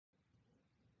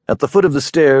At the foot of the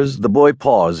stairs, the boy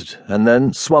paused and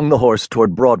then swung the horse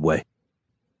toward Broadway.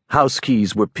 House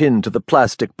keys were pinned to the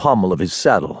plastic pommel of his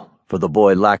saddle, for the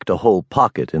boy lacked a whole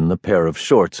pocket in the pair of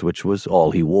shorts which was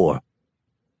all he wore.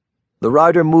 The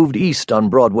rider moved east on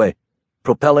Broadway,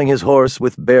 propelling his horse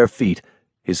with bare feet,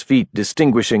 his feet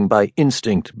distinguishing by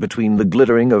instinct between the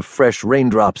glittering of fresh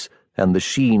raindrops and the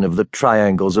sheen of the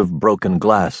triangles of broken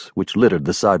glass which littered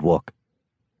the sidewalk.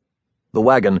 The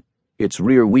wagon, its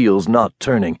rear wheels not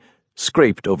turning,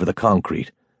 scraped over the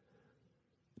concrete.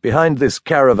 Behind this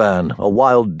caravan, a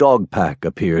wild dog pack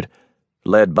appeared,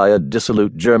 led by a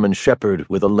dissolute German shepherd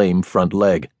with a lame front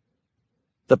leg.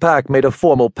 The pack made a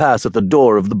formal pass at the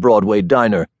door of the Broadway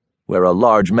diner, where a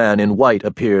large man in white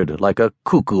appeared like a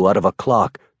cuckoo out of a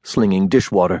clock, slinging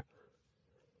dishwater.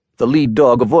 The lead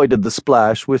dog avoided the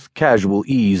splash with casual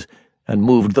ease and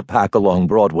moved the pack along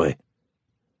Broadway.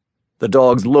 The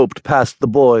dogs loped past the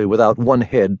boy without one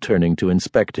head turning to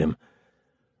inspect him.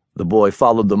 The boy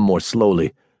followed them more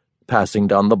slowly, passing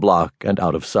down the block and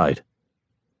out of sight.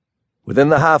 Within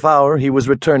the half-hour he was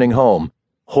returning home,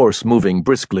 horse moving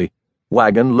briskly,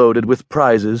 wagon loaded with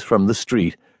prizes from the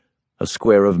street, a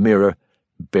square of mirror,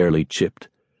 barely chipped,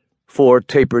 4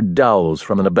 tapered dowels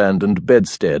from an abandoned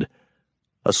bedstead,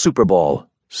 a Super Ball,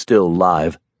 still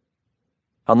live.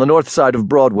 On the north side of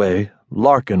Broadway,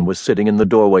 Larkin was sitting in the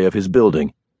doorway of his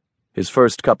building, his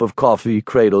first cup of coffee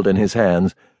cradled in his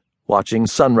hands, watching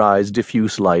sunrise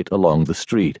diffuse light along the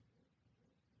street.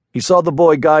 He saw the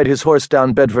boy guide his horse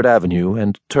down Bedford Avenue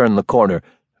and turn the corner,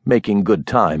 making good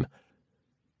time.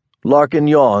 Larkin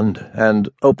yawned, and,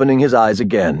 opening his eyes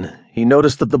again, he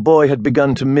noticed that the boy had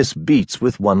begun to miss beats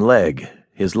with one leg,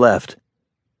 his left.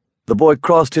 The boy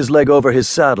crossed his leg over his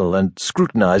saddle and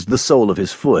scrutinized the sole of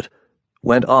his foot,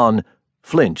 went on,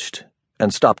 flinched,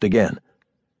 and stopped again.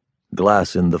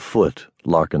 Glass in the foot,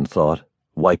 Larkin thought,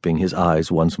 wiping his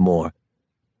eyes once more.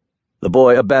 The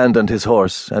boy abandoned his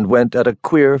horse and went at a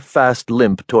queer, fast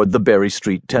limp toward the Berry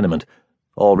Street tenement,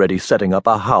 already setting up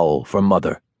a howl for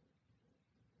Mother.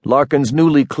 Larkin's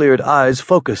newly cleared eyes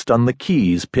focused on the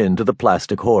keys pinned to the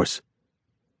plastic horse.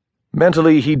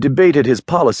 Mentally, he debated his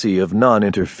policy of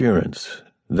non-interference,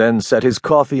 then set his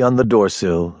coffee on the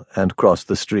doorsill and crossed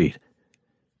the street.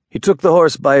 He took the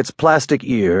horse by its plastic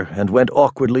ear and went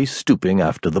awkwardly stooping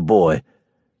after the boy.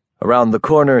 Around the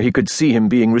corner he could see him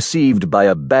being received by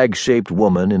a bag-shaped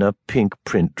woman in a pink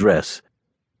print dress.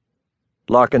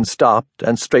 Larkin stopped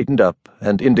and straightened up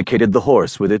and indicated the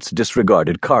horse with its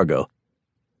disregarded cargo.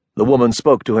 The woman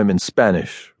spoke to him in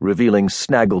Spanish, revealing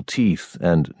snaggled teeth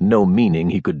and no meaning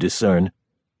he could discern.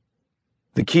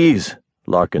 "The keys,"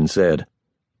 Larkin said.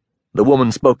 The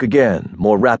woman spoke again,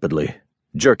 more rapidly,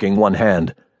 jerking one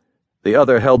hand. The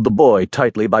other held the boy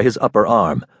tightly by his upper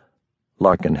arm.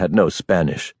 Larkin had no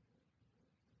Spanish.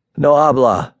 "No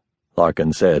habla,"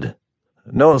 Larkin said.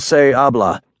 "No se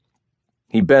habla."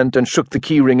 He bent and shook the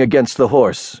keyring against the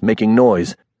horse, making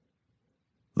noise.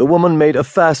 The woman made a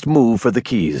fast move for the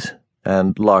keys,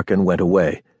 and Larkin went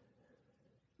away.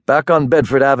 Back on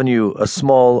Bedford Avenue, a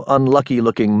small,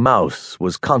 unlucky-looking mouse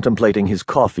was contemplating his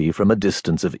coffee from a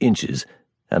distance of inches,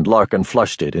 and Larkin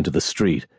flushed it into the street.